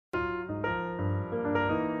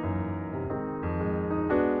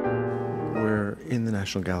in the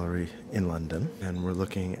National Gallery in London, and we're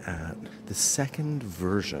looking at the second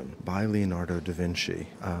version by Leonardo da Vinci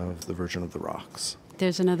of the Virgin of the Rocks.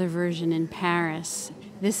 There's another version in Paris.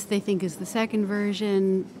 This, they think, is the second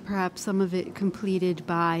version, perhaps some of it completed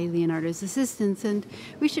by Leonardo's assistants. And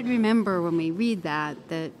we should remember when we read that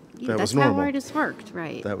that's how artists worked,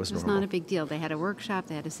 right? That was normal. It was not a big deal. They had a workshop,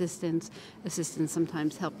 they had assistants. Assistants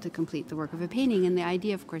sometimes helped to complete the work of a painting. And the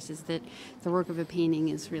idea, of course, is that the work of a painting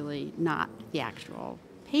is really not the actual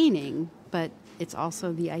painting, but it's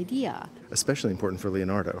also the idea. Especially important for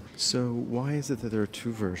Leonardo. So why is it that there are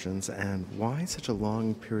two versions, and why such a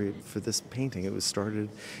long period for this painting? It was started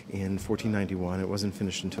in 1491. It wasn't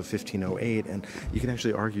finished until 1508, and you can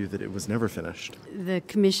actually argue that it was never finished. The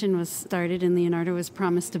commission was started, and Leonardo was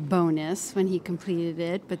promised a bonus when he completed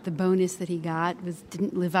it, but the bonus that he got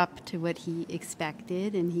didn't live up to what he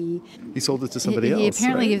expected, and he sold it to somebody else. He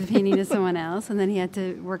apparently right? gave the painting to someone else, and then he had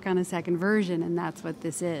to work on a second version, and that's what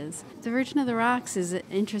this is. The Virgin of the Rocks is an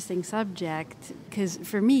interesting subject, because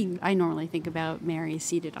for me, I normally think about Mary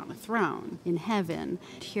seated on a throne in heaven.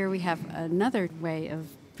 Here we have another way of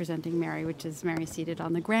presenting Mary, which is Mary seated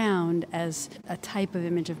on the ground, as a type of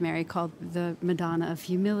image of Mary called the Madonna of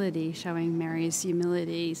Humility, showing Mary's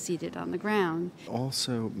humility seated on the ground.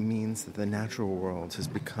 Also means that the natural world has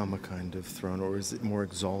become a kind of throne, or is it more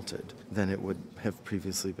exalted than it would have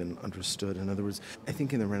previously been understood? In other words, I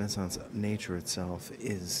think in the Renaissance, nature itself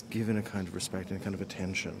is given a kind of respect and a kind of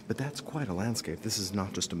attention. But that's quite a landscape. This is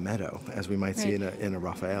not just a meadow, as we might see in a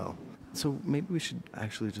Raphael. So maybe we should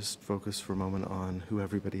actually just focus for a moment on who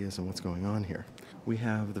everybody is and what's going on here. We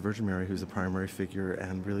have the Virgin Mary, who's the primary figure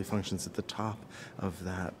and really functions at the top of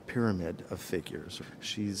that pyramid of figures.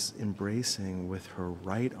 She's embracing with her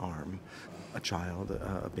right arm a child,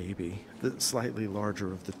 a baby, the slightly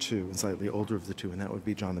larger of the two and slightly older of the two, and that would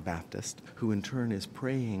be John the Baptist, who in turn is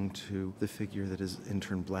praying to the figure that is in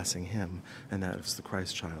turn blessing him, and that is the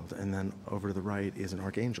Christ child. And then over to the right is an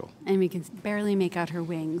archangel. And we can barely make out her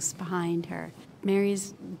wings behind her.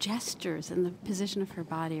 Mary's gestures and the position of her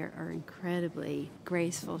body are incredibly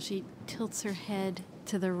graceful. She tilts her head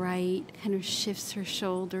to the right, kind of shifts her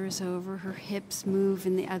shoulders over, her hips move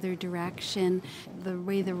in the other direction. The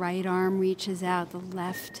way the right arm reaches out, the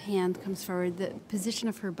left hand comes forward. The position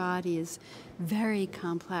of her body is very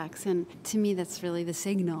complex, and to me that's really the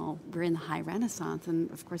signal. We're in the High Renaissance, and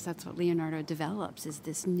of course that's what Leonardo develops, is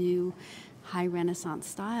this new High Renaissance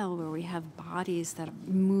style where we have bodies that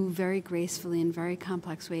move very gracefully in very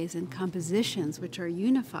complex ways and compositions which are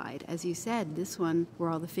unified. As you said, this one where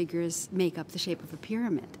all the figures make up the shape of a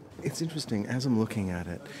pyramid. It's interesting, as I'm looking at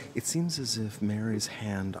it, it seems as if Mary's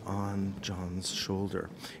hand on John's shoulder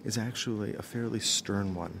is actually a fairly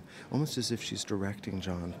stern one, almost as if she's directing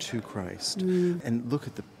John to Christ. And look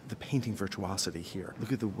at the painting virtuosity here.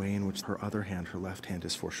 Look at the way in which her other hand, her left hand,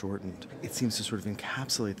 is foreshortened. It seems to sort of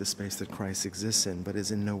encapsulate the space that Christ exists in, but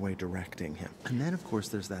is in no way directing him. And then, of course,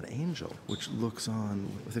 there's that angel, which looks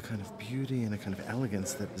on with a kind of beauty and a kind of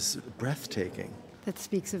elegance that is breathtaking. That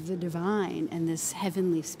speaks of the divine and this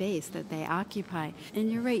heavenly space that they occupy.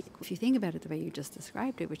 And you're right, if you think about it the way you just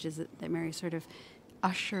described it, which is that Mary's sort of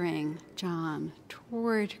ushering John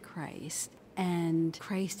toward Christ, and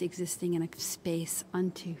Christ existing in a space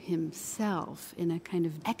unto himself, in a kind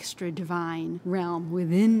of extra divine realm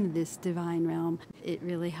within this divine realm. It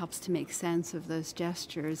really helps to make sense of those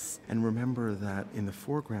gestures. And remember that in the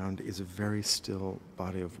foreground is a very still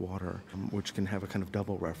body of water, which can have a kind of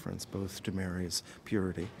double reference, both to Mary's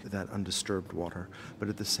purity, that undisturbed water, but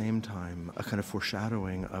at the same time, a kind of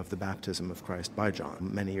foreshadowing of the baptism of Christ by John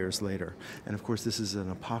many years later. And of course, this is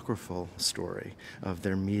an apocryphal story of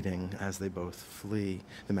their meeting as they both flee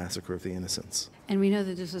the massacre of the innocents. And we know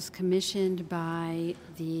that this was commissioned by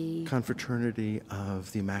the Confraternity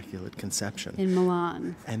of the Immaculate Conception in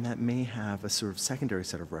Milan. And that may have a sort of secondary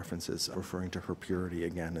set of references referring to her purity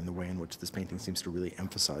again, and the way in which this painting seems to really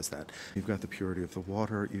emphasize that. You've got the purity of the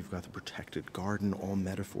water, you've got the protected garden, all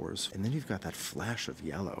metaphors, and then you've got that flash of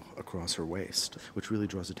yellow across her waist, which really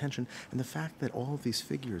draws attention. And the fact that all of these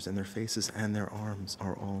figures and their faces and their arms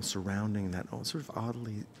are all surrounding that sort of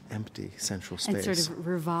oddly empty central space. And sort of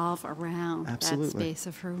revolve around Absolutely. that space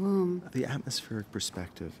of her womb. The atmospheric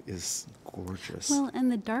perspective is gorgeous. Well,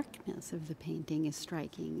 and the darkness of the painting is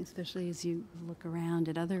striking, especially as you look around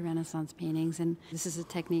at other Renaissance paintings. And this is a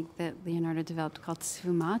technique that Leonardo developed called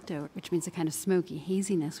sfumato, which means a kind of smoky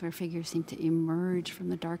haziness where figures seem to emerge from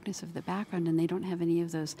the darkness of the background, and they don't have any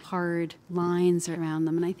of those hard lines around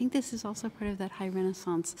them. And I think this is also part of that High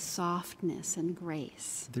Renaissance softness and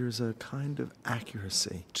grace. There's a kind of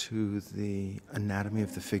accuracy to the anatomy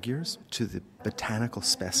of the figures, to the botanical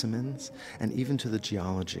specimens, and even to the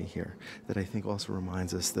geology here, that I think also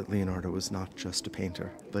reminds us that Leonardo was not just a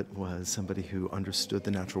painter, but was somebody who understood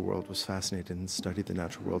the natural world, was fascinated and studied the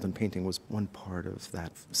natural world, and painting was one part of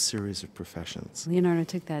that series of professions. Leonardo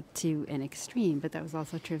took that to an extreme, but that was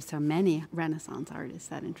also true of so many Renaissance artists,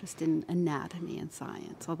 that interest in anatomy and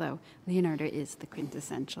science, although Leonardo is the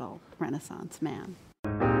quintessential Renaissance man.